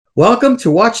Welcome to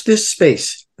Watch This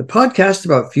Space, the podcast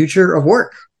about future of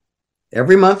work.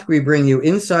 Every month, we bring you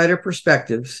insider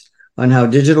perspectives on how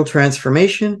digital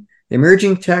transformation,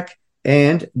 emerging tech,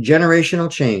 and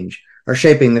generational change are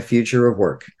shaping the future of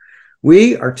work.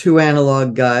 We are two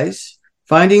analog guys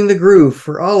finding the groove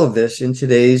for all of this in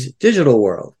today's digital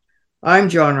world. I'm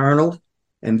John Arnold,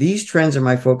 and these trends are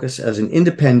my focus as an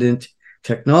independent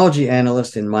technology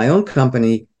analyst in my own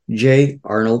company, J.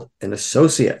 Arnold and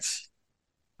Associates.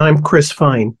 I'm Chris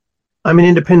Fine. I'm an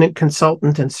independent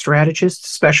consultant and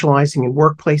strategist specializing in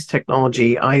workplace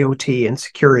technology, IoT, and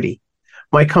security.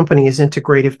 My company is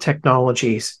Integrative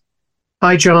Technologies.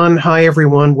 Hi, John. Hi,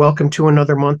 everyone. Welcome to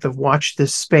another month of Watch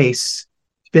This Space.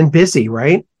 It's been busy,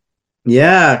 right?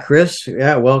 Yeah, Chris.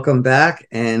 Yeah, welcome back.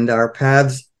 And our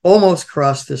paths almost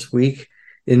crossed this week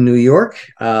in New York.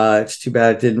 It's too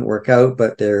bad it didn't work out,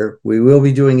 but we will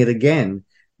be doing it again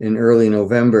in early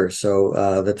November.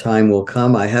 So the time will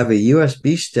come. I have a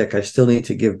USB stick I still need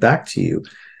to give back to you.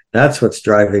 That's what's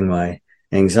driving my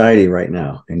anxiety right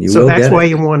now. And so that's why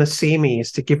you want to see me,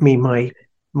 is to give me my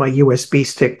USB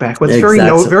stick back. Well, it's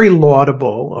very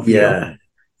laudable of you. Yeah.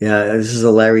 This is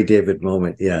a Larry David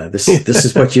moment. Yeah. This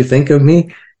is what you think of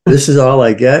me. This is all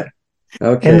I get.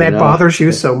 Okay. And that bothers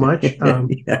you so much.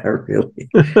 Yeah, really.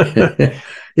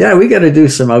 Yeah, we got to do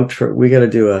some outro. We got to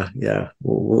do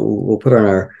we'll put on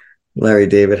our Larry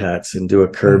David hats and do a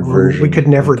curved version. We could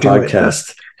never do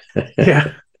podcast.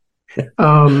 Yeah.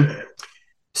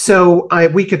 So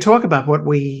we could talk about what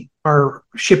our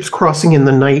ships crossing in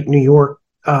the night New York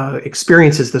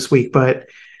experiences this week, but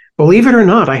believe it or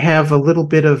not, I have a little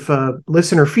bit of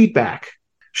listener feedback.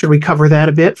 Should we cover that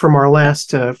a bit from our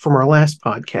last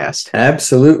podcast?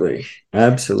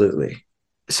 Absolutely.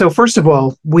 So first of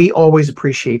all, we always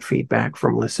appreciate feedback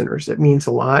from listeners. It means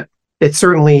a lot. It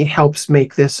certainly helps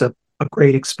make this a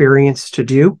great experience to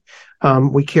do.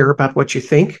 We care about what you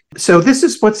think. So this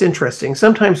is what's interesting.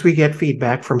 Sometimes we get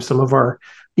feedback from some of our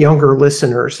younger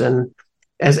listeners, and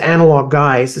as analog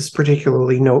guys, this is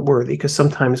particularly noteworthy because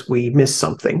sometimes we miss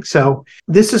something. So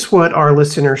this is what our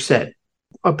listener said.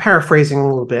 Paraphrasing a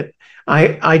little bit,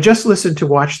 I just listened to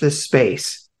Watch This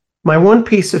Space. My one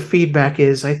piece of feedback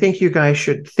is I think you guys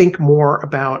should think more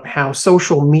about how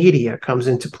social media comes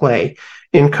into play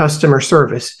in customer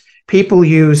service. People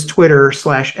use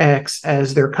Twitter/X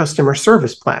as their customer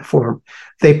service platform.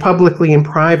 They publicly and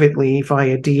privately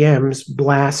via DMs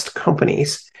blast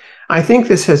companies. I think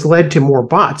this has led to more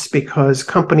bots because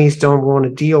companies don't want to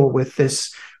deal with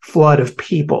this flood of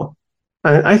people.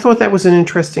 I thought that was an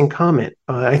interesting comment.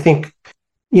 I think,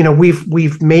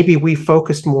 we've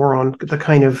focused more on the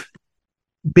kind of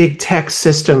big tech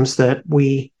systems that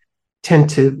we tend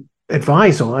to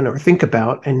advise on or think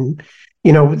about. And,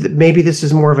 maybe this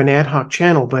is more of an ad hoc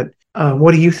channel, but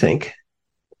what do you think?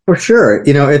 For sure.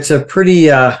 It's a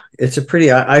pretty,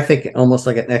 I think almost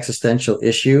like an existential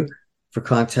issue for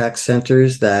contact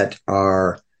centers that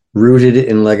are rooted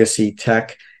in legacy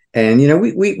tech. And,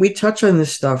 we touch on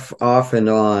this stuff off and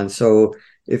on. So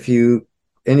if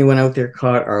anyone out there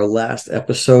caught our last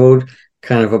episode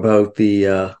kind of about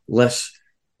the less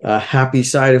happy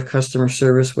side of customer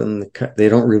service when they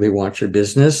don't really want your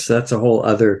business, that's a whole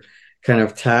other kind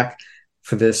of tack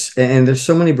for this. And there's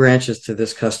so many branches to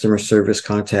this customer service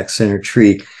contact center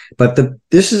tree, but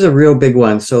this is a real big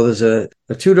one. So there's a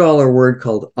 $2 word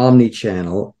called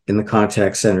omnichannel in the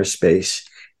contact center space.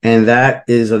 And that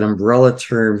is an umbrella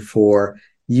term for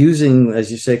using,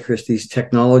 as you say, Chris, these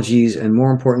technologies and more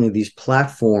importantly, these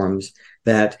platforms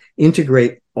that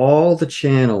integrate all the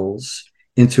channels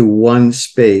into one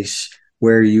space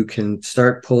where you can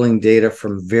start pulling data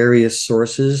from various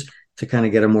sources to kind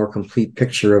of get a more complete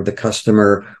picture of the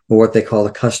customer, or what they call the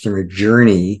customer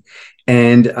journey.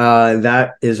 And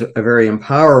that is a very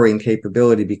empowering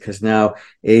capability because now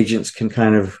agents can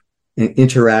kind of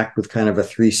interact with kind of a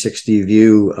 360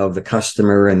 view of the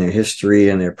customer and their history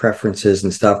and their preferences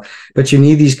and stuff. But you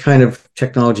need these kind of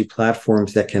technology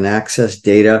platforms that can access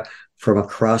data from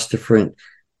across different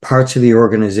parts of the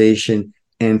organization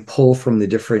and pull from the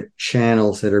different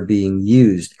channels that are being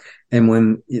used. And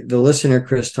when the listener,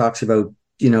 Chris, talks about,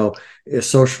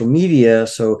 social media,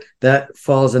 so that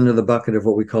falls under the bucket of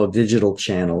what we call digital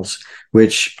channels,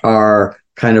 which are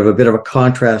kind of a bit of a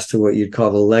contrast to what you'd call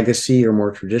the legacy or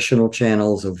more traditional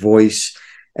channels of voice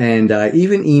and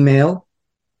even email.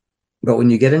 But when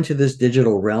you get into this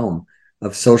digital realm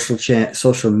of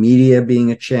social media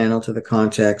being a channel to the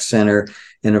contact center,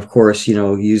 and of course,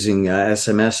 using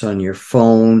SMS on your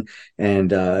phone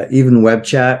and even web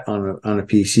chat on a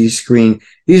PC screen,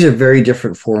 these are very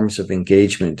different forms of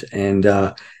engagement. And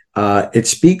it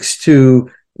speaks to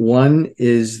One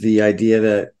is the idea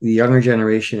that the younger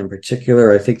generation in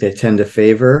particular, I think they tend to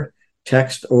favor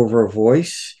text over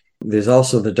voice. There's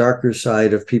also the darker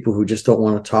side of people who just don't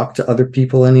want to talk to other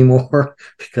people anymore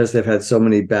because they've had so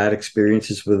many bad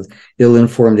experiences with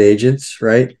ill-informed agents,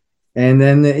 right? And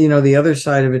then, the other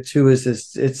side of it too is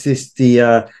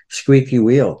the squeaky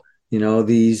wheel.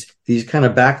 These kind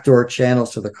of backdoor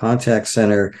channels to the contact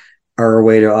center are a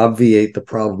way to obviate the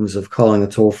problems of calling a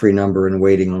toll-free number and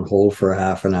waiting on hold for a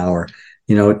half an hour.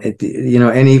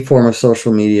 Any form of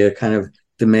social media kind of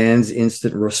demands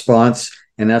instant response,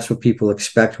 and that's what people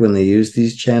expect when they use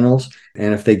these channels.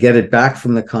 And if they get it back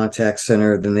from the contact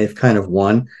center, then they've kind of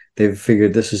won. They've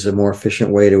figured this is a more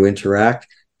efficient way to interact,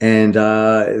 and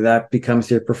that becomes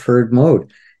their preferred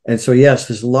mode. And so, yes,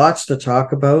 there's lots to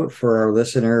talk about for our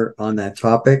listener on that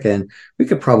topic, and we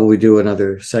could probably do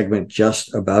another segment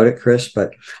just about it, Chris, but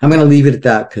I'm going to leave it at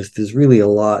that because there's really a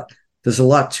lot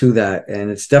to that, and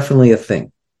it's definitely a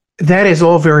thing. That is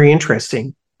all very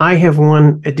interesting. I have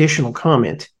one additional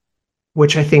comment,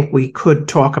 which I think we could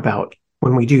talk about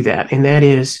when we do that, and that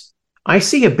is, I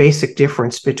see a basic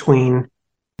difference between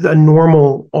the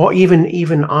normal or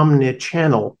even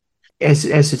omni-channel as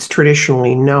it's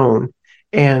traditionally known,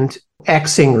 and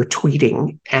Xing or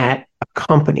tweeting at a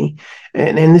company.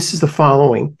 And this is the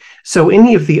following. So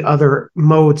any of the other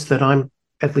modes that I'm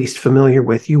at least familiar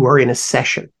with, you are in a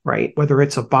session, right? Whether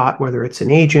it's a bot, whether it's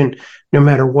an agent, no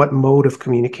matter what mode of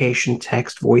communication,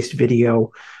 text, voice,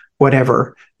 video,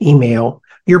 whatever, email,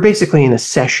 you're basically in a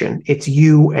session. It's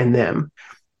you and them.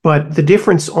 But the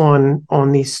difference on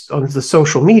the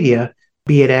social media,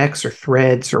 be it X or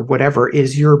Threads or whatever,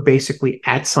 is you're basically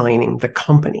at-signing the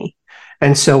company.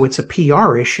 And so it's a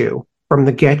PR issue from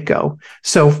the get-go.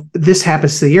 So this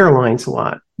happens to the airlines a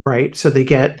lot, right? So they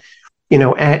get,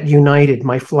 at United,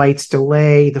 my flight's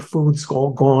delayed, the food's all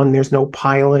gone, there's no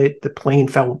pilot, the plane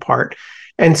fell apart.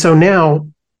 And so now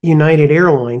United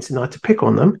Airlines, not to pick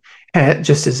on them,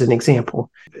 just as an example,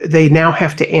 they now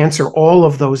have to answer all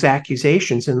of those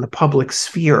accusations in the public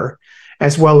sphere,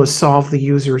 as well as solve the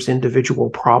user's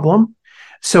individual problem.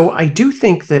 So I do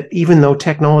think that even though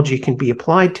technology can be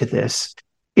applied to this,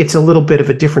 it's a little bit of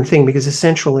a different thing, because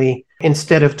essentially,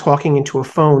 instead of talking into a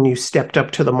phone, you stepped up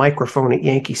to the microphone at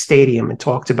Yankee Stadium and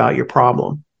talked about your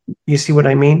problem. You see what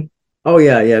I mean? Oh,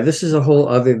 yeah. This is a whole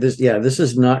other, this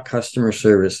is not customer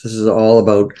service. This is all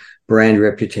about brand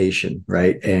reputation,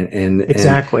 right? And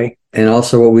exactly. And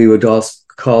also what we would also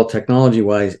call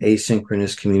technology-wise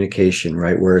asynchronous communication,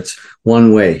 right? Where it's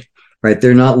one way, right?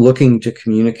 They're not looking to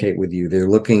communicate with you. They're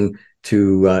looking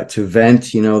to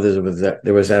vent. There was that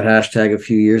hashtag a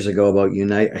few years ago about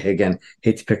United. Again,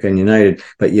 hate to pick on United,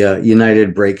 but yeah,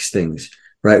 United breaks things,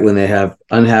 right? When they have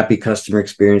unhappy customer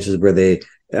experiences where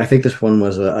I think this one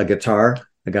was a guitar.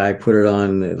 A guy put it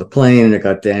on the plane and it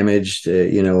got damaged,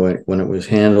 when it was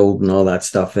handled and all that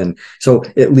stuff. And so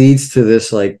it leads to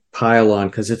this like pile on,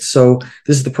 because this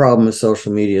is the problem with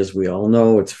social media, as we all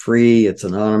know. It's free, it's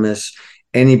anonymous.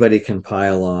 Anybody can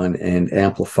pile on and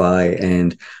amplify.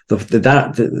 And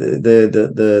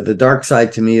the dark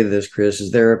side to me of this, Chris,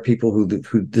 is there are people who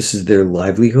this is their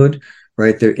livelihood,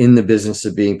 right? They're in the business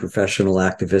of being professional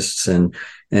activists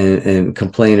and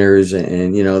complainers,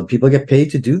 and people get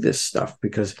paid to do this stuff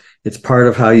because it's part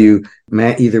of how you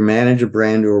either manage a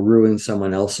brand or ruin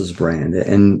someone else's brand.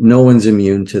 And no one's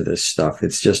immune to this stuff.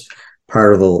 It's just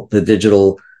part of the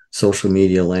digital social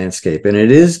media landscape, and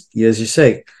it is, as you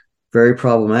say, very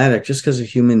problematic just because of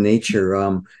human nature.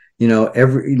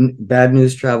 Every bad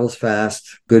news travels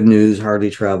fast, good news hardly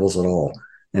travels at all.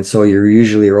 And so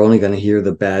you're only going to hear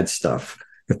the bad stuff.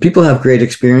 If people have great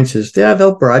experiences,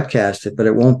 they'll broadcast it, but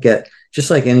it won't get,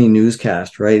 just like any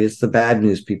newscast, right? It's the bad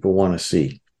news people want to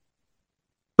see.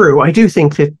 True. I do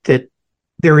think that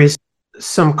there is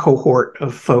some cohort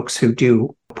of folks who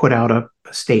do put out a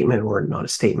statement, or not a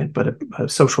statement, but a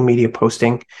social media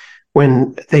posting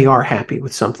when they are happy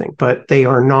with something, but they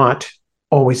are not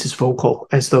always as vocal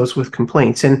as those with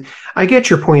complaints. And I get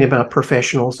your point about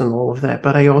professionals and all of that,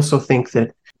 but I also think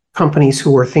that companies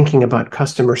who are thinking about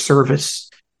customer service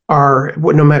are,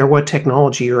 no matter what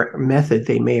technology or method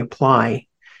they may apply,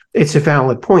 it's a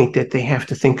valid point that they have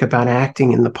to think about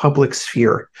acting in the public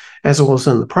sphere as well as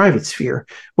in the private sphere,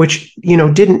 which,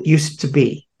 didn't used to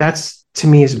be. That's, to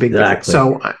me, is a big deal.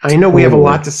 So I know we have a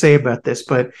lot to say about this,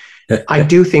 but I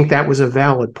do think that was a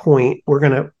valid point.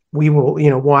 We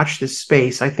will, watch this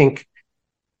space. I think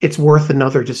it's worth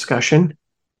another discussion,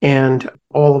 and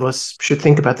all of us should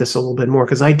think about this a little bit more,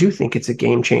 because I do think it's a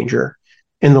game changer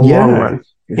in the long run.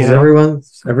 Because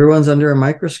everyone's under a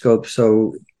microscope.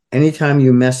 So anytime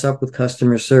you mess up with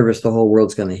customer service, the whole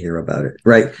world's going to hear about it,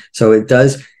 right? So it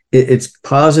does. it's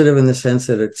positive in the sense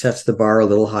that it sets the bar a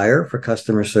little higher for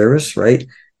customer service, right?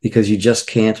 Because you just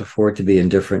can't afford to be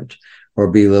indifferent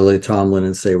or be Lily Tomlin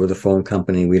and say, we're the phone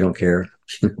company, we don't care.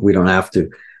 We don't have to.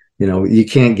 You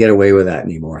can't get away with that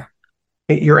anymore.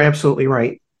 You're absolutely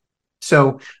right.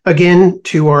 So again,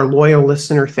 to our loyal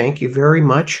listener, thank you very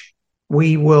much.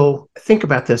 We will think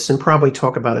about this and probably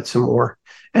talk about it some more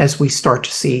as we start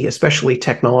to see, especially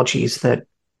technologies that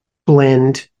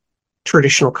blend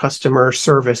traditional customer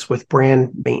service with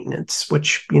brand maintenance,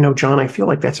 which, John, I feel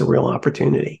like that's a real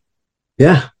opportunity.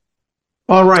 Yeah.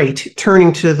 All right.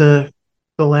 Turning to the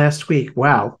last week.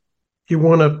 Wow. You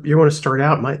want to start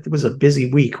out? It was a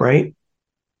busy week, right?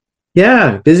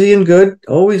 Yeah, busy and good,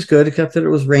 always good, except that it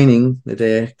was raining the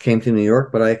day I came to New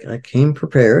York, but I came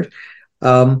prepared.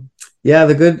 Yeah,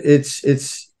 the good,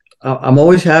 I'm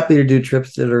always happy to do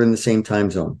trips that are in the same time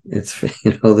zone. It's,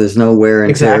 there's no wear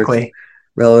and tear, Exactly.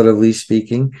 relatively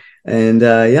speaking. And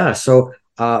yeah, so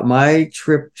my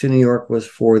trip to New York was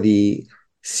for the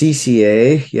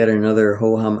CCA, yet another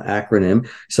ho-hum acronym.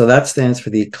 So that stands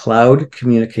for the Cloud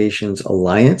Communications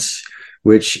Alliance,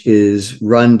 which is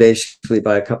run basically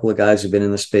by a couple of guys who've been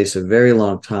in the space a very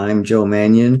long time, Joe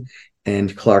Mannion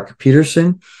and Clark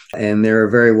Peterson, and they're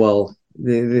very well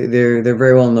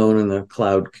known in the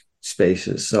cloud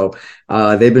spaces. So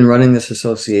they've been running this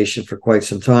association for quite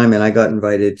some time, and I got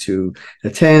invited to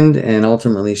attend and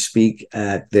ultimately speak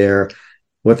at their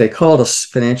what they called a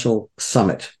financial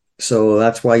summit. So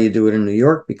that's why you do it in New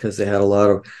York, because they had a lot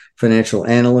of financial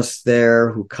analysts there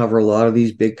who cover a lot of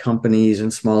these big companies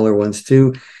and smaller ones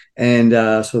too. And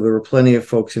so there were plenty of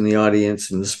folks in the audience,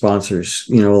 and the sponsors,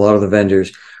 a lot of the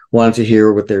vendors wanted to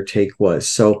hear what their take was.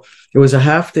 So it was a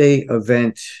half-day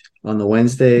event on the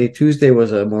Wednesday. Tuesday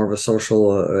was more of a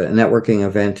social networking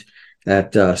event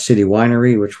at City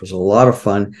Winery, which was a lot of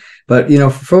fun. But for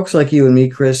folks like you and me,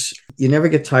 Chris, you never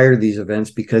get tired of these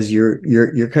events because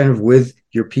you're kind of with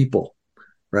your people,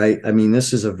 right? I mean,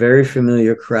 this is a very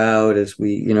familiar crowd, as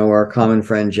our common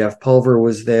friend Jeff Pulver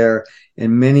was there,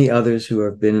 and many others who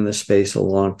have been in the space a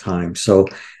long time. So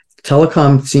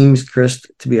telecom seems, Chris,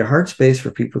 to be a hard space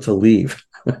for people to leave.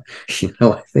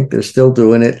 I think they're still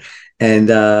doing it, and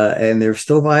they're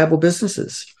still viable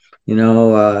businesses. Ari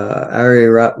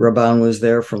Raban was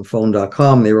there from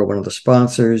phone.com. They were one of the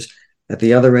sponsors. At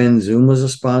the other end, Zoom was a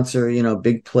sponsor,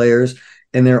 big players.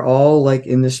 And they're all like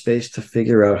in this space to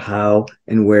figure out how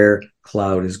and where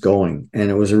cloud is going. And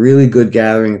it was a really good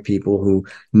gathering of people who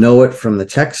know it from the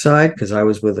tech side, because I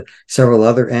was with several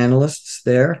other analysts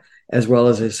there, as well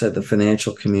as I said, the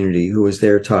financial community who was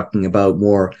there talking about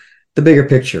more the bigger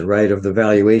picture, right, of the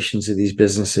valuations of these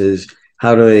businesses.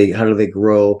 How do they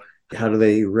grow? How do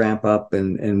they ramp up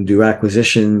and do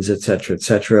acquisitions, et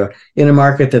cetera, in a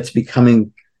market that's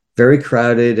becoming very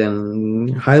crowded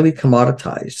and highly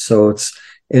commoditized. So it's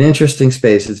an interesting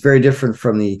space. It's very different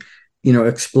from the,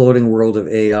 exploding world of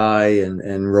AI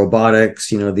and robotics,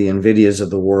 the NVIDIAs of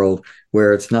the world,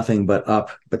 where it's nothing but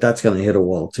up, but that's going to hit a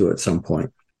wall too at some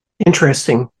point.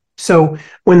 Interesting. So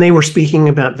when they were speaking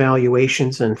about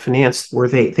valuations and finance,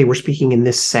 they were speaking in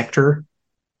this sector,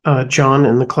 John,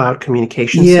 in the cloud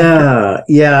communications sector?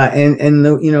 Yeah. And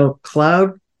the,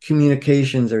 cloud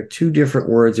communications are two different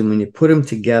words, and when you put them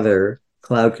together,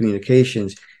 cloud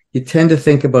communications, you tend to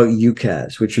think about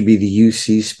UCaaS, which would be the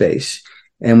UC space.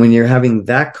 And when you're having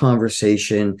that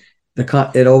conversation,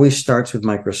 it always starts with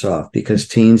Microsoft, because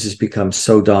Teams has become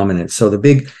so dominant. So the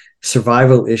big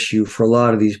survival issue for a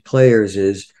lot of these players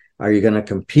is, are you going to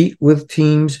compete with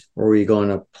Teams, or are you going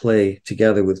to play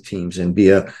together with Teams and be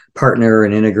a partner,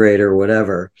 an integrator, or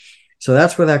whatever? So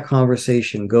that's where that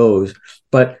conversation goes.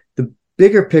 But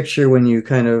bigger picture, when you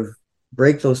kind of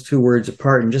break those two words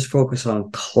apart and just focus on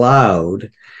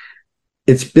cloud,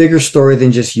 it's bigger story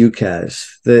than just UCaaS.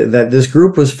 That this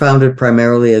group was founded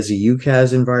primarily as a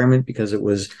UCaaS environment, because it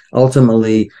was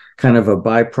ultimately kind of a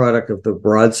byproduct of the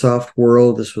BroadSoft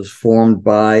world. This was formed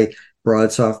by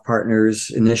BroadSoft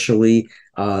partners initially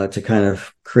to kind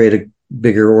of create a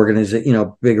bigger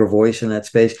organization, bigger voice in that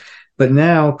space. But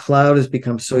now cloud has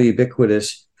become so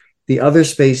ubiquitous. The other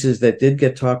spaces that did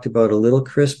get talked about a little,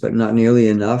 Chris, but not nearly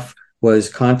enough, was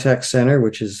contact center,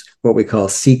 which is what we call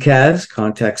CCaaS,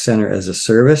 contact center as a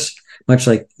service, much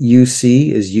like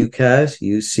UC is UCaaS,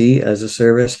 UC as a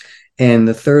service. And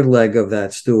the third leg of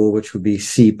that stool, which would be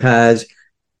CPaaS,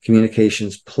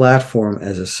 communications platform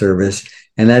as a service.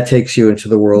 And that takes you into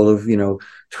the world of,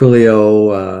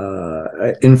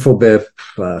 Twilio,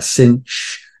 Infobip,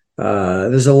 Cinch.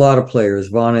 There's a lot of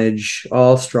players, Vonage,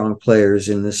 all strong players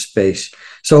in this space.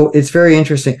 So it's very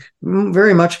interesting.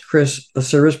 Very much, Chris, a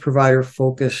service provider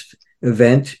focused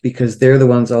event because they're the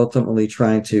ones ultimately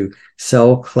trying to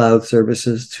sell cloud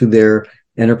services to their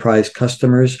enterprise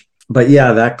customers. But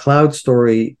yeah, that cloud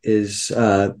story is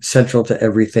central to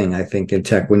everything, I think, in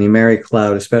tech. When you marry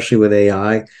cloud, especially with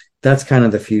AI, that's kind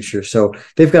of the future. So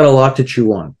they've got a lot to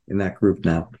chew on in that group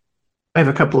now. I have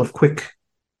a couple of quick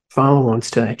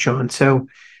follow-ons to that, John. So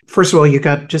first of all,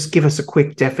 just give us a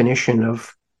quick definition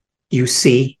of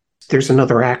UC. There's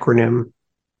another acronym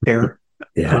there,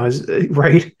 Yeah.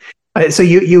 right? So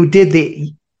you did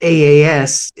the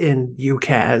AAS in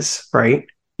UCaaS, right?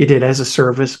 You did as a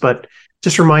service, but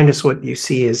just remind us what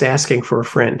UC is, asking for a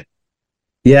friend.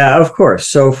 Yeah, of course.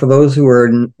 So for those who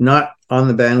are not on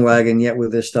the bandwagon yet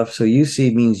with this stuff, so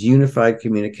UC means unified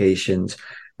communications,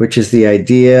 which is the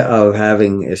idea of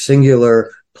having a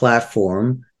singular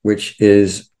platform, which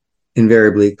is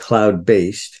invariably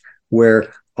cloud-based,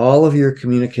 where all of your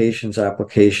communications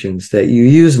applications that you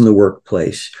use in the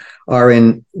workplace are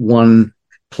in one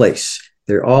place.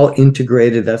 They're all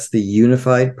integrated. That's the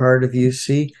unified part of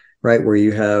UC, right? Where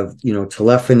you have,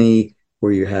 telephony,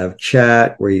 where you have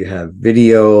chat, where you have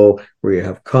video, where you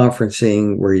have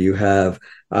conferencing, where you have,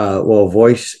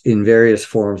 voice in various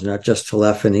forms, not just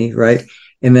telephony, right?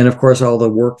 And then, of course, all the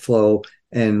workflow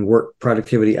and work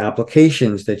productivity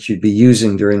applications that you'd be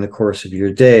using during the course of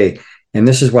your day. And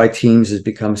this is why Teams has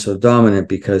become so dominant,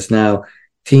 because now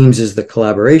Teams is the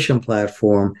collaboration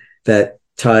platform that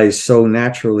ties so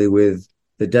naturally with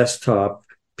the desktop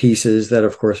pieces that,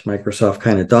 of course, Microsoft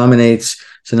kind of dominates.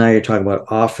 So now you're talking about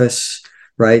Office,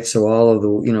 right? So all of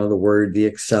the, the Word, the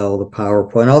Excel, the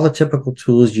PowerPoint, all the typical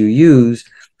tools you use.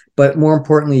 But more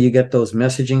importantly, you get those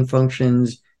messaging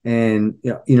functions, and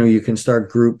you can start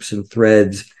groups and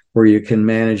threads where you can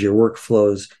manage your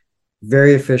workflows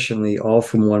very efficiently, all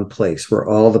from one place, where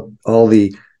all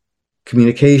the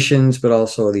communications, but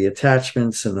also the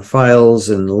attachments and the files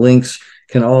and the links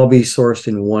can all be sourced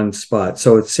in one spot.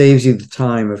 So it saves you the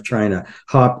time of trying to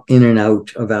hop in and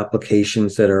out of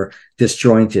applications that are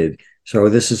disjointed. So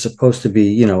this is supposed to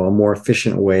be, a more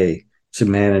efficient way to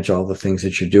manage all the things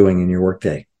that you're doing in your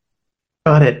workday.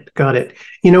 Got it.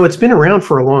 It's been around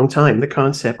for a long time, the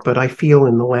concept, but I feel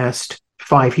in the last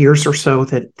 5 years or so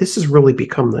that this has really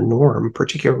become the norm,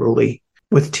 particularly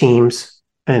with Teams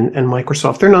and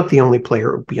Microsoft. They're not the only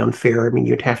player. It would be unfair. I mean,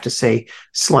 you'd have to say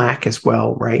Slack as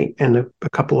well, right? And a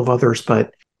couple of others,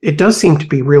 but it does seem to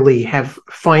be really have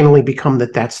finally become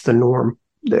that's the norm,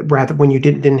 rather when you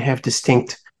didn't have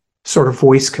distinct sort of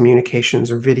voice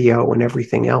communications or video and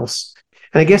everything else.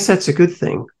 And I guess that's a good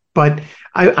thing. But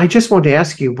I just wanted to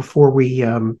ask you before we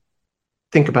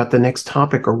think about the next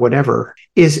topic or whatever,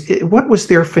 what was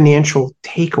their financial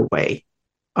takeaway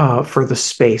for the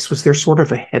space? Was there sort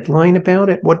of a headline about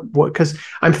it? What? Because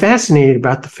I'm fascinated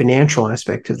about the financial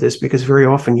aspect of this, because very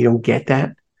often you don't get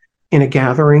that in a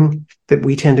gathering that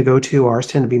we tend to go to. Ours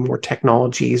tend to be more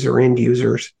technologies or end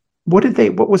users. What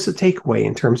was the takeaway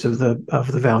in terms of the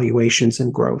valuations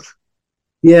and growth?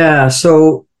 Yeah.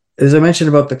 So as I mentioned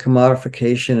about the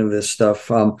commodification of this stuff,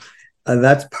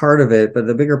 that's part of it. But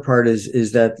the bigger part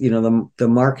is that, the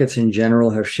markets in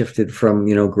general have shifted from,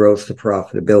 growth to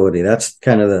profitability. That's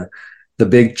kind of the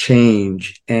big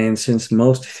change. And since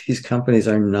most of these companies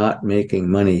are not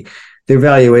making money, their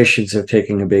valuations have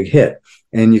taken a big hit.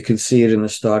 And you can see it in the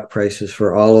stock prices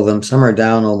for all of them. Some are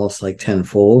down almost like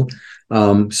tenfold.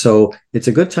 So it's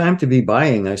a good time to be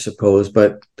buying, I suppose.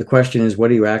 But the question is,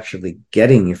 what are you actually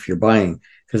getting if you're buying?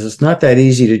 Because it's not that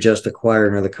easy to just acquire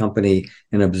another company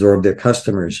and absorb their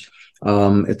customers.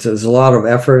 There's a lot of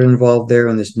effort involved there,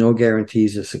 and there's no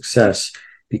guarantees of success.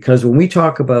 Because when we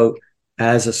talk about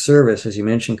as a service, as you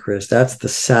mentioned, Chris, that's the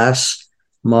SaaS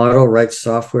model, right?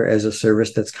 Software as a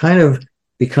service, that's kind of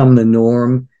become the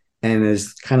norm and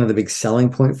is kind of the big selling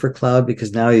point for cloud,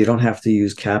 because now you don't have to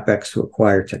use CapEx to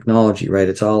acquire technology, right?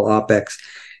 It's all OpEx.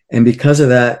 And because of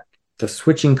that, the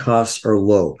switching costs are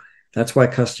low. That's why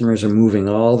customers are moving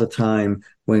all the time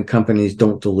when companies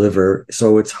don't deliver.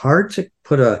 So it's hard to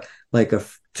put to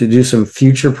do some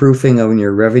future proofing of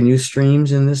your revenue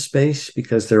streams in this space,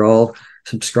 because they're all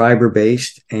subscriber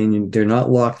based and they're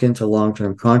not locked into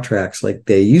long-term contracts like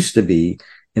they used to be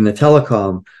in the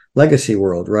telecom legacy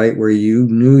world, right? Where you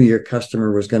knew your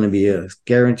customer was going to be a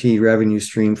guaranteed revenue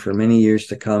stream for many years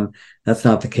to come. That's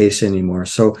not the case anymore.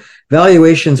 So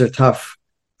valuations are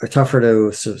tougher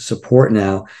to support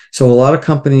now. So a lot of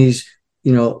companies,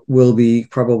 will be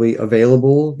probably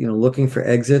available, looking for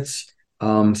exits.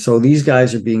 So these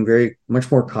guys are being very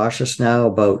much more cautious now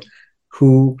about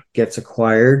who gets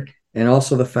acquired. And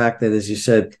also the fact that, as you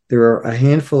said, there are a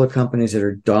handful of companies that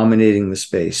are dominating the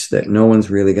space that no one's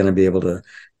really going to be able to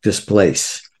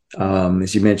displace.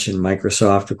 As you mentioned,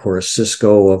 Microsoft, of course,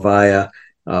 Cisco, Avaya,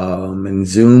 and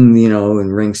Zoom,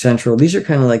 and Ring Central. These are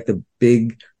kind of like the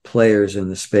big players in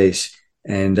the space.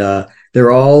 And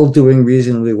they're all doing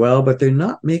reasonably well, but they're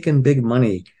not making big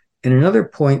money. And another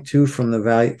point too, from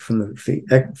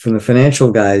the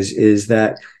financial guys, is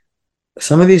that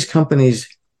some of these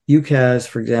companies, UCaaS,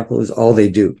 for example, is all they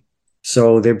do.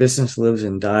 So their business lives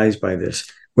and dies by this.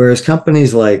 Whereas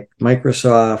companies like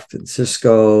Microsoft and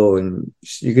Cisco, and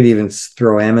you could even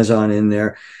throw Amazon in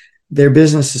there, their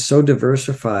business is so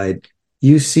diversified.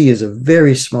 UC is a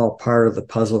very small part of the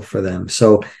puzzle for them.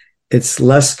 So it's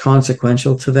less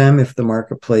consequential to them if the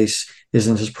marketplace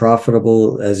isn't as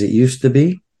profitable as it used to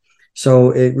be.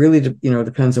 So it really,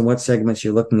 depends on what segments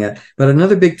you're looking at. But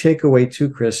another big takeaway too,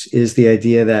 Chris, is the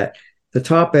idea that the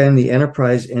top end, the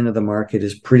enterprise end of the market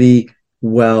is pretty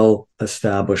well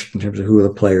established in terms of who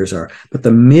the players are. But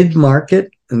the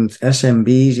mid-market and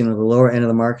SMBs, the lower end of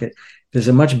the market, there's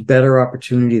a much better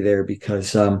opportunity there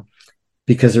because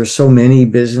there's so many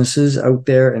businesses out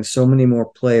there and so many more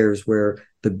players where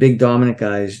the big dominant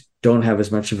guys don't have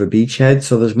as much of a beachhead.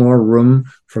 So there's more room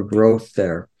for growth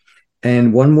there.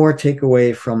 And one more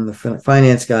takeaway from the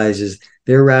finance guys is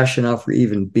their rationale for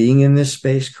even being in this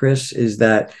space, Chris, is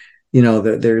that,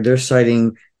 they're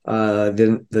citing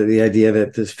the idea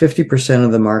that there's 50%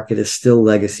 of the market is still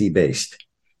legacy based.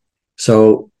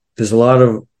 So there's a lot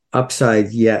of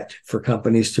upside yet for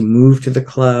companies to move to the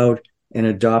cloud and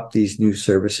adopt these new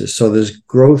services. So there's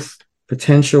growth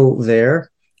potential there,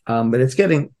 but it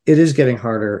is getting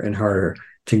harder and harder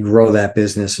to grow that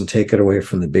business and take it away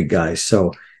from the big guys.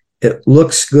 So it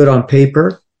looks good on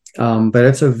paper, but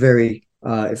it's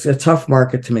it's a tough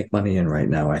market to make money in right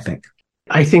now, I think.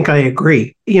 I think I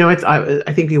agree.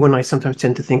 I think you and I sometimes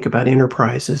tend to think about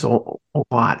enterprises a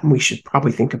lot, and we should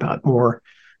probably think about more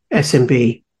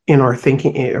SMB in our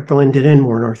thinking, or blended in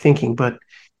more in our thinking. But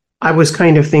I was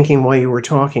kind of thinking while you were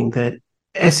talking that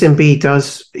SMB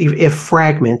does, if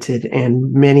fragmented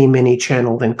and many, many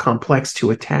channeled and complex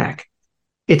to attack,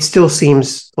 it still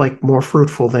seems like more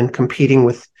fruitful than competing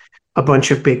with a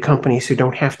bunch of big companies who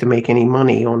don't have to make any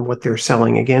money on what they're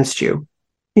selling against you.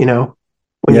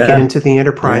 When you get into the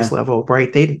enterprise level, right?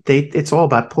 It's all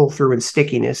about pull through and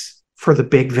stickiness for the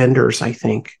big vendors, I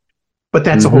think. But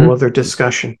that's a whole other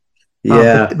discussion.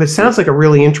 But it sounds like a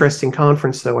really interesting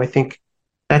conference, though. I think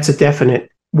that's a definite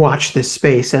watch this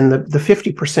space. And the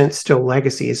 50% still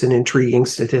legacy is an intriguing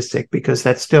statistic because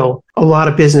that's still a lot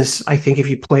of business, I think, if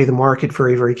you play the market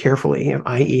very, very carefully,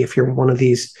 i.e. if you're one of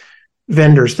these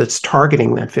vendors that's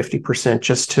targeting that 50%,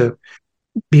 just to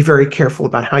be very careful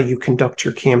about how you conduct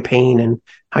your campaign and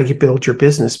how you build your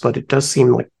business. But it does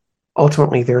seem like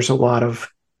ultimately there's a lot of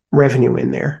revenue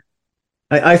in there.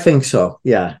 I think so.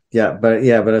 Yeah. But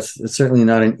it's certainly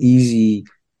not an easy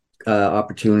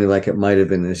opportunity like it might have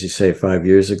been, as you say, 5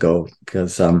 years ago,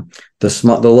 because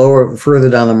the further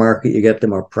down the market you get, the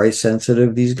more price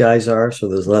sensitive these guys are. So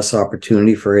there's less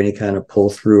opportunity for any kind of pull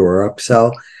through or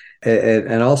upsell.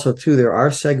 And also too, there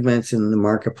are segments in the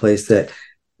marketplace that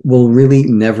will really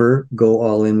never go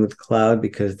all in with cloud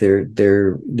because their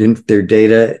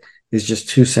data is just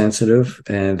too sensitive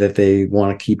and that they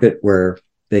want to keep it where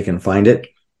they can find it,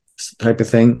 type of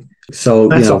thing. So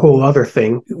that's a whole other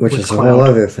thing. Which is cloud. A whole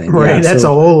other thing. Right. Yeah, that's a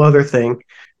whole other thing.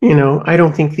 I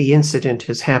don't think the incident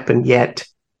has happened yet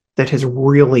that has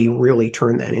really, really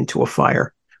turned that into a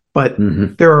fire. But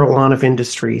there are a lot of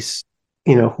industries,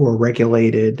 who are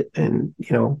regulated and,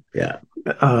 who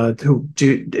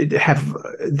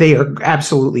they are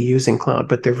absolutely using cloud,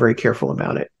 but they're very careful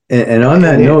about it. And on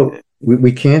that note,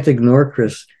 we can't ignore,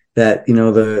 Chris, that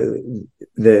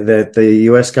that the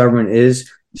U.S. government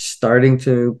is starting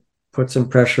to put some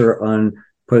pressure on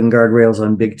putting guardrails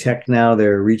on big tech now.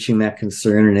 They're reaching that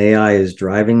concern, and AI is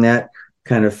driving that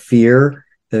kind of fear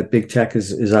that big tech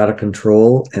is out of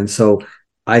control. And so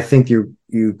I think you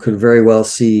could very well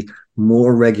see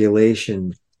more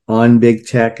regulation on big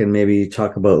tech, and maybe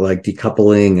talk about like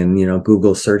decoupling and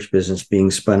Google search business being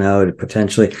spun out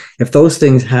potentially. If those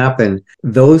things happen,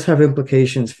 those have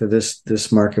implications for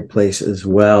this marketplace as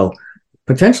well,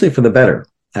 potentially for the better.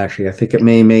 Actually, I think it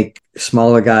may make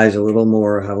smaller guys have a little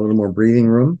more breathing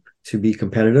room to be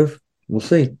competitive. We'll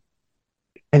see.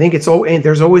 I think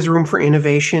there's always room for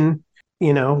innovation.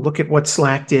 Look at what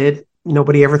Slack did.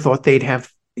 Nobody ever thought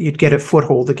you'd get a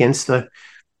foothold against the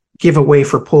giveaway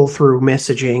for pull-through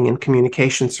messaging and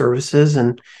communication services,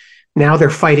 and now they're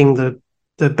fighting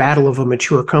the battle of a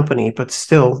mature company, but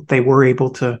still they were able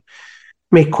to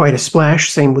make quite a splash.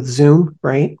 Same with Zoom,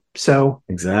 right? So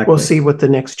exactly, we'll see what the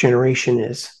next generation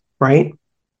is, right?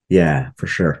 Yeah, for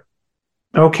sure.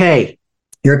 Okay,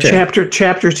 Your turn.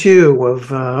 Chapter 2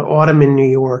 of Autumn in New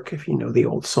York, if you know the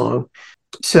old song.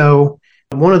 So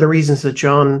one of the reasons that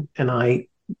John and I,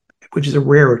 which is a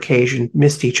rare occasion,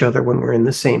 missed each other when we're in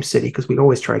the same city, because we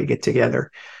always try to get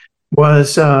together,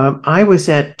 was I was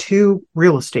at 2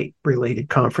 real estate related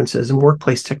conferences and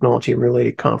workplace technology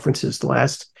related conferences the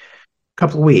last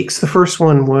couple of weeks. The first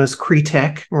one was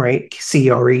CREtech, right?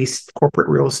 CRE, corporate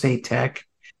real estate tech.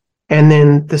 And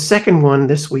then the second one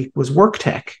this week was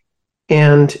WORKTECH.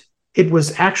 And it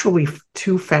was actually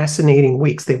 2 fascinating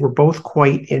weeks. They were both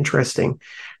quite interesting.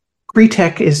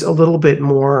 CREtech is a little bit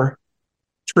more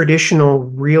traditional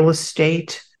real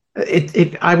estate.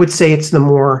 I would say it's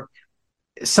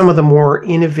some of the more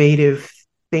innovative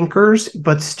thinkers,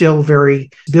 but still very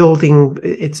building.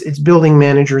 It's building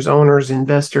managers, owners,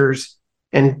 investors,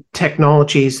 and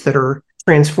technologies that are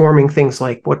transforming things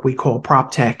like what we call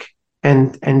prop tech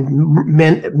and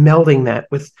melding that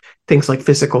with things like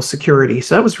physical security.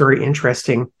 So that was very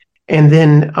interesting. And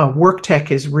then WORKTECH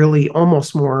is really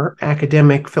almost more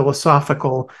academic,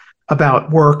 philosophical about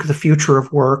work, the future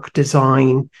of work,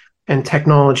 design, and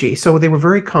technology. So they were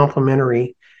very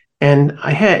complementary. And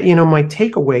I had, my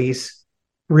takeaways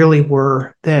really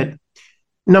were that,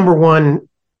 number one,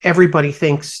 everybody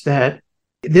thinks that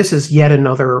this is yet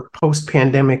another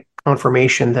post-pandemic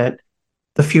confirmation that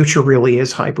the future really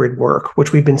is hybrid work,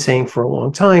 which we've been saying for a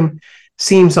long time.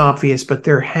 Seems obvious, but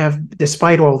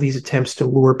despite all these attempts to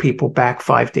lure people back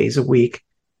 5 days a week,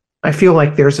 I feel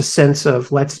like there's a sense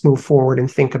of let's move forward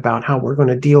and think about how we're going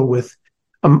to deal with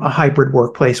a hybrid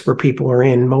workplace where people are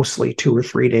in mostly 2 or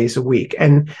 3 days a week.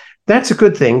 And that's a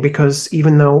good thing, because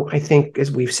even though I think, as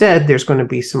we've said, there's going to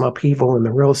be some upheaval in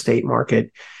the real estate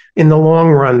market, in the long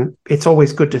run, it's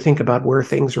always good to think about where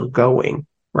things are going,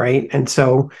 right? And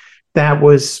so that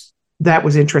was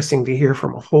interesting to hear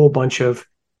from a whole bunch of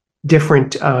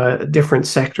different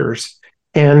sectors.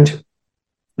 And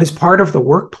as part of the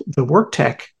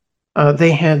WORKTECH,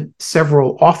 they had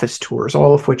several office tours,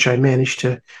 all of which I managed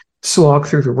to slog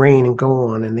through the rain and go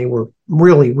on, and they were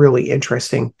really, really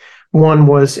interesting. One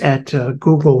was at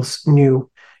Google's new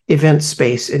event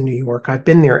space in New York. I've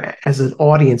been there as an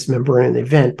audience member in an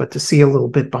event, but to see a little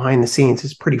bit behind the scenes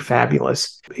is pretty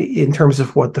fabulous in terms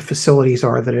of what the facilities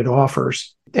are that it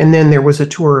offers. And then there was a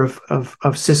tour of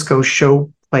Cisco's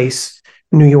Showplace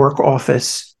New York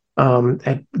office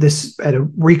at a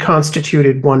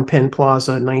reconstituted One Penn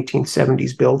Plaza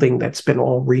 1970s building that's been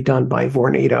all redone by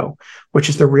Vornado, which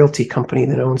is the realty company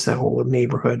that owns that whole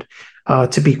neighborhood,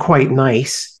 to be quite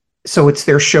nice. So it's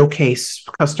their showcase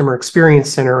customer experience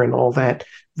center and all that.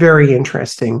 Very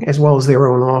interesting, as well as their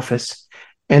own office.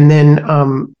 And then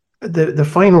the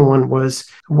final one was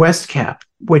WestCap,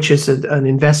 which is an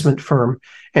investment firm.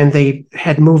 And they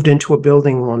had moved into a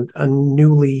building on a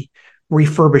newly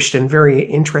refurbished and very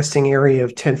interesting area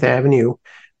of 10th Avenue,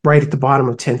 right at the bottom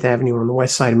of 10th Avenue on the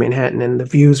west side of Manhattan. And the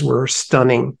views were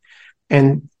stunning.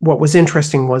 And what was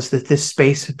interesting was that this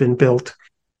space had been built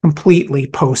completely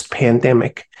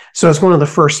post-pandemic. So it's one of the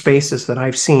first spaces that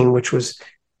I've seen, which was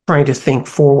trying to think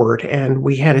forward. And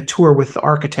we had a tour with the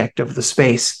architect of the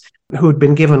space, who had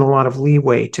been given a lot of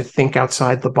leeway to think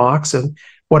outside the box of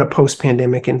what a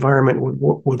post-pandemic environment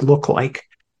would look like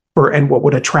and what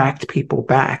would attract people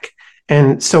back.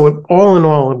 And so all in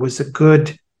all, it was a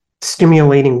good,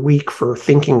 stimulating week for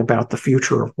thinking about the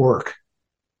future of work.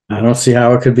 I don't see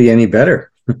how it could be any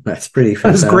better. That's pretty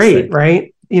fantastic. That's great,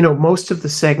 right? Most of the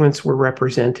segments were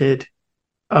represented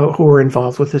who were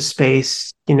involved with the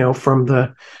space, from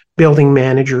the building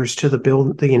managers to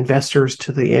the investors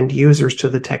to the end users to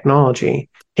the technology.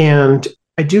 And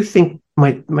I do think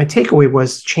my takeaway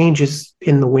was changes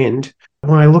in the wind.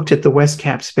 When I looked at the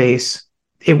WestCap space,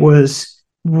 it was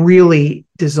really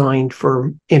designed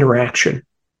for interaction.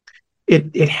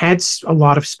 It had a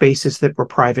lot of spaces that were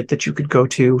private that you could go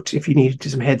to if you needed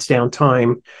some heads down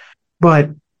time, but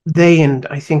they and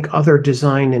I think other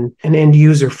design and end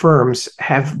user firms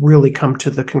have really come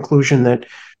to the conclusion that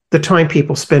the time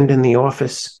people spend in the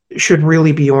office should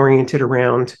really be oriented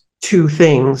around 2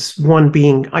 things. One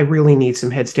being, I really need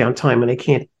some heads down time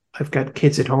and I've got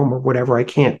kids at home or whatever. I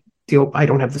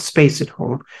don't have the space at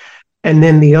home. And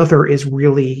then the other is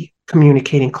really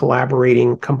communicating,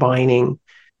 collaborating, combining,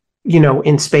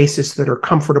 in spaces that are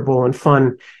comfortable and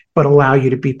fun, but allow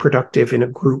you to be productive in a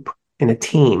group, in a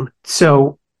team.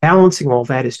 So balancing all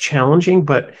that is challenging,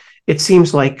 but it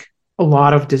seems like a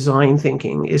lot of design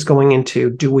thinking is going into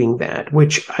doing that,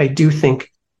 which I do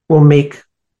think will make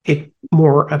it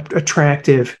more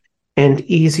attractive and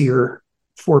easier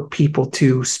for people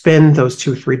to spend those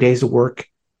 2-3 days of work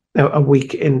a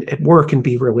week at work and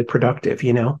be really productive.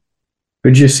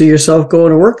 Could you see yourself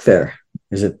going to work there?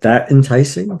 Is it that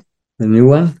enticing, the new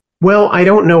one? Well, I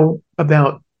don't know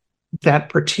about that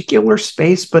particular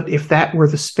space, but if that were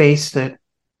the space that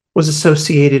was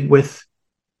associated with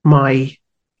my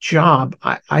job,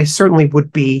 I certainly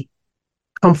would be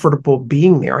comfortable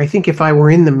being there. I think if I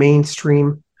were in the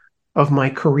mainstream of my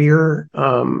career,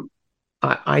 I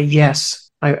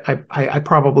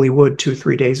probably would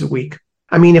 2-3 days a week.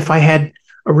 I mean, if I had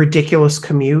a ridiculous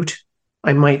commute,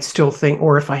 I might still think,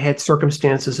 or if I had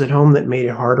circumstances at home that made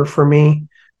it harder for me,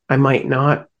 I might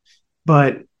not.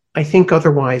 But I think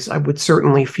otherwise, I would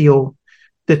certainly feel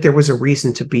that there was a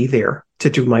reason to be there to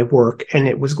do my work, and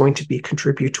it was going to be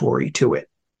contributory to it,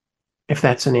 if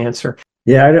that's an answer.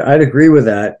 Yeah, I'd agree with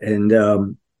that. And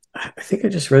I think I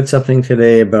just read something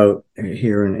today about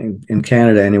here in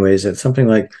Canada, anyways, that something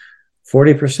like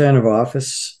 40% of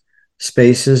office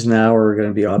spaces now are going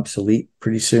to be obsolete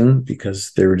pretty soon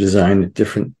because they were designed at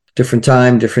different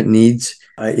time, different needs.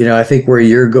 I think where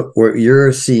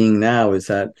you're seeing now is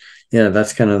that,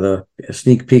 that's kind of a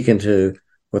sneak peek into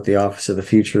what the office of the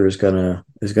future is gonna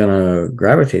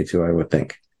gravitate to, I would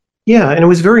think. Yeah, and it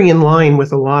was very in line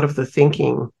with a lot of the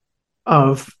thinking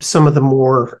of some of the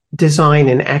more design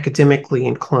and academically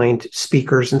inclined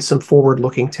speakers and some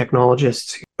forward-looking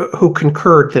technologists who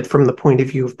concurred that from the point of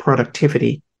view of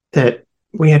productivity, that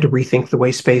we had to rethink the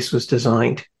way space was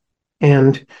designed.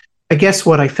 And I guess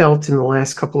what I felt in the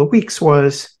last couple of weeks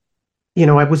was,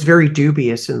 I was very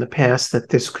dubious in the past that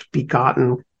this could be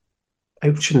gotten,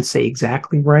 I shouldn't say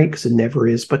exactly right because it never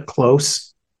is, but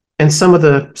close. And some of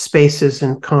the spaces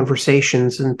and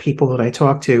conversations and people that I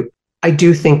talk to, I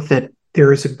do think that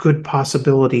there is a good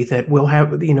possibility that we'll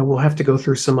have to go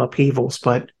through some upheavals,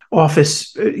 but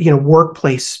office,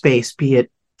 workplace space, be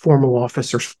it formal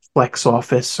office or flex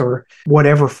office or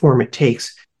whatever form it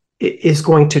takes, is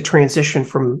going to transition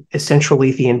from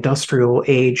essentially the industrial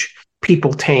age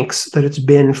people tanks that it's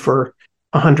been for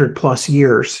 100 plus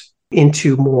years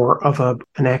into more of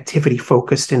an activity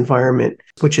focused environment,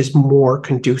 which is more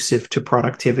conducive to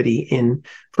productivity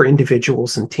for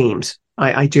individuals and teams.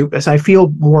 I do, as I feel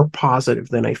more positive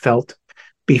than I felt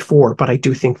before, but I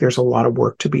do think there's a lot of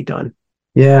work to be done.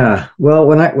 Yeah. Well,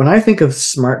 when I think of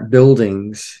smart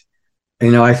buildings,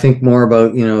 I think more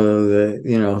about,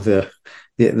 the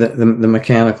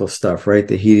mechanical stuff, right?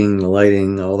 The heating, the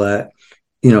lighting, all that,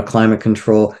 climate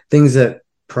control, things that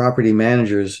property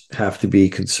managers have to be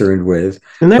concerned with.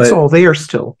 And that's all there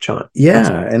still, John.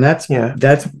 Yeah.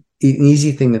 That's an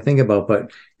easy thing to think about,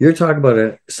 but you're talking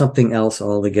about something else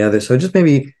altogether. So just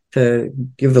maybe to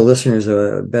give the listeners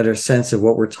a better sense of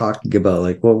what we're talking about,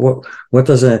 like what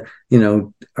does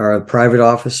are private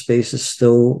office spaces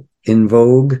still in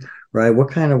vogue, right?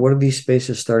 What are these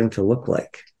spaces starting to look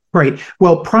like? Right.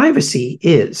 Well, privacy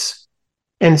is.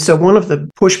 And so one of the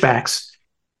pushbacks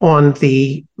on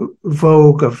the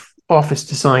vogue of office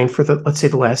design for let's say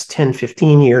the last 10,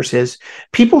 15 years is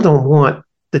people don't want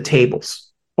the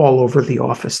tables all over the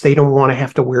office. They don't want to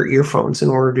have to wear earphones in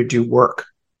order to do work,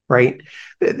 right?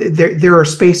 There are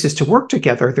spaces to work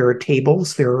together. There are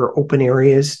tables, there are open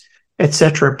areas,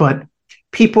 etc. But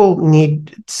people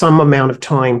need some amount of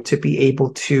time to be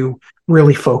able to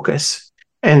really focus.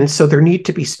 And so there need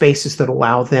to be spaces that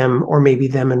allow them, or maybe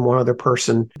them and one other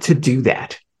person, to do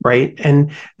that, right?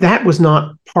 And that was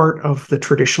not part of the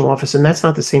traditional office. And that's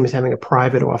not the same as having a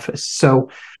private office. So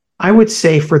I would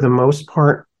say for the most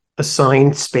part,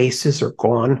 assigned spaces are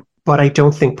gone, but I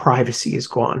don't think privacy is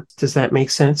gone. Does that make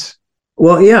sense?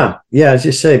 Well, yeah. As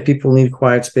you say, people need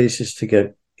quiet spaces to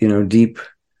get, deep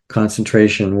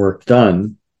concentration work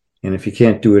done. And if you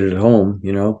can't do it at home,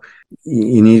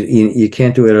 you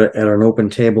can't do it at an open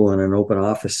table in an open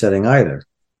office setting either.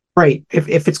 Right.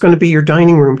 If it's going to be your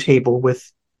dining room table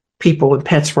with people and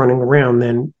pets running around,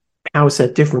 then how is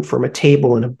that different from a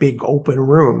table in a big open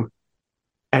room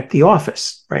at the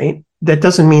office, right? That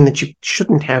doesn't mean that you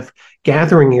shouldn't have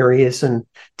gathering areas and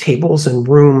tables and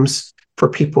rooms for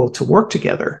people to work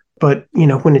together. But,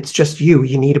 when it's just you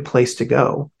need a place to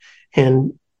go.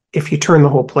 And if you turn the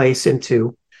whole place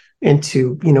into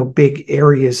big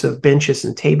areas of benches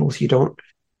and tables, you don't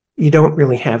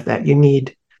really have that. You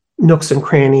need nooks and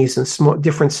crannies and small,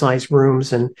 different size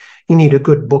rooms, and you need a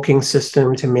good booking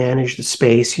system to manage the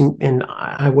space. And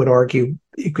I would argue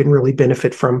you can really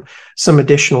benefit from some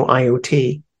additional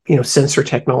IoT, sensor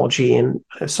technology and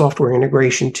software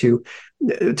integration to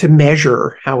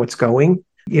measure how it's going.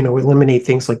 Eliminate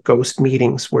things like ghost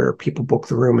meetings where people book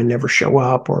the room and never show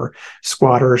up, or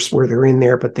squatters where they're in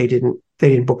there but they didn't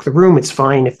book the room. It's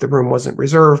fine if the room wasn't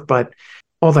reserved, but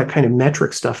all that kind of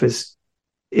metric stuff is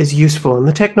useful, and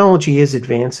the technology is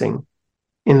advancing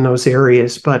in those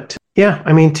areas. But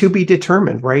to be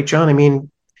determined, right, John?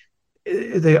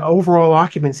 the overall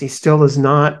occupancy still is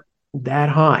not that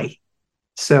high.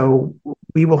 So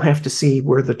we will have to see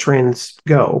where the trends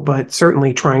go, but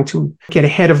certainly trying to get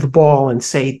ahead of the ball and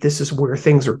say this is where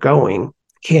things are going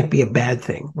can't be a bad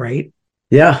thing, right?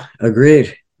 Yeah,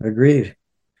 agreed. It's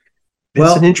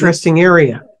an interesting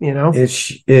area, you know?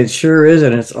 It sure is,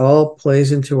 and it's all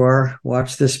plays into our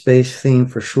watch this space theme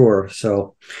for sure.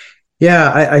 So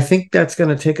yeah, I think that's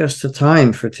going to take us to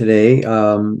time for today.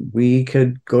 We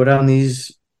could go down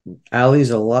these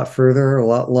alleys a lot further, a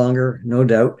lot longer, no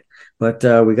doubt. But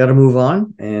we got to move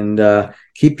on and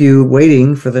keep you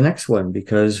waiting for the next one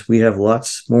because we have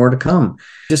lots more to come.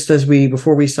 Just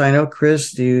before we sign out,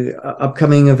 Chris, do you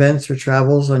upcoming events or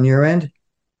travels on your end?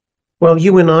 Well,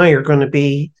 you and I are going to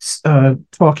be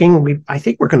talking. I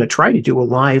think we're going to try to do a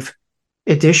live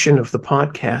edition of the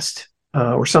podcast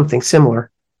or something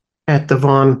similar at the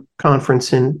Vaughn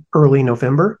conference in early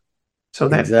November. So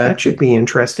that should be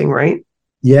interesting, right?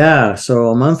 Yeah. So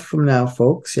a month from now,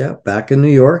 folks, back in New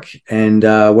York. And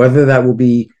whether that will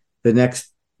be the next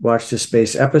Watch This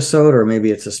Space episode or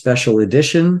maybe it's a special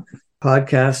edition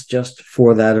podcast just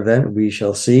for that event, we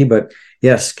shall see. But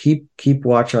yes, keep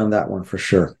watch on that one for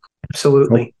sure.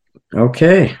 Absolutely.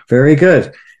 Okay, very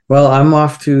good. Well, I'm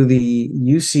off to the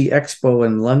UC Expo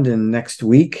in London next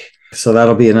week. So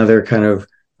that'll be another kind of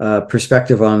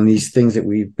perspective on these things that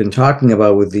we've been talking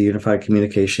about with the unified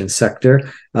communication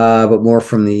sector, but more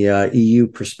from the EU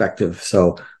perspective.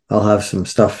 So I'll have some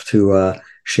stuff to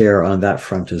share on that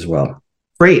front as well.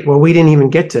 Great. Well, we didn't even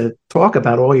get to talk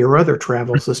about all your other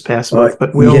travels this past month,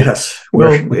 but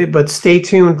but stay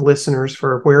tuned, listeners,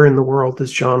 for Where in the World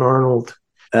is John Arnold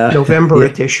November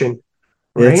edition.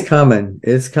 Right? It's coming.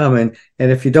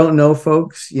 And if you don't know,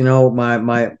 folks, you know,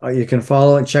 you can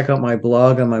follow and check out my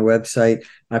blog on my website.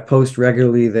 I post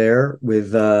regularly there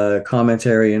with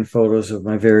commentary and photos of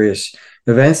my various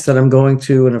events that I'm going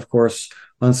to. And of course,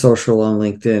 on social, on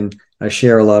LinkedIn, I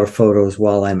share a lot of photos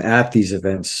while I'm at these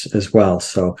events as well.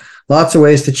 So lots of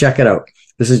ways to check it out.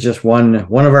 This is just one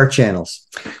of our channels.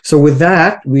 So with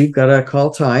that, we've got a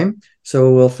call time.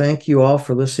 So we'll thank you all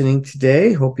for listening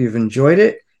today. Hope you've enjoyed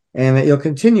it and that you'll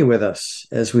continue with us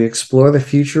as we explore the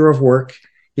future of work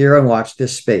here on Watch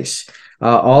This Space.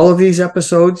 All of these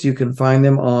episodes, you can find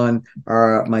them on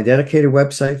my dedicated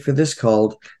website for this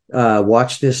called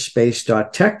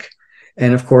watchthisSpace.tech.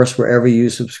 And of course, wherever you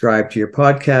subscribe to your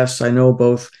podcasts, I know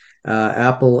both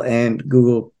Apple and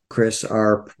Google, Chris,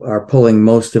 are pulling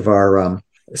most of our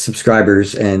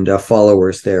subscribers and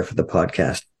followers there for the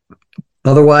podcast.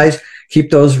 Otherwise, keep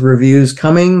those reviews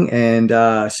coming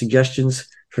and suggestions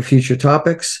for future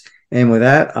topics. And with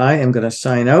that, I am going to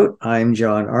sign out. I'm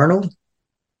John Arnold.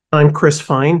 I'm Chris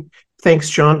Fine. Thanks,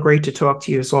 John. Great to talk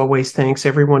to you as always. Thanks,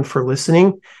 everyone, for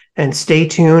listening. And stay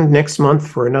tuned next month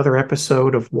for another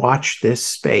episode of Watch This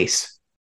Space.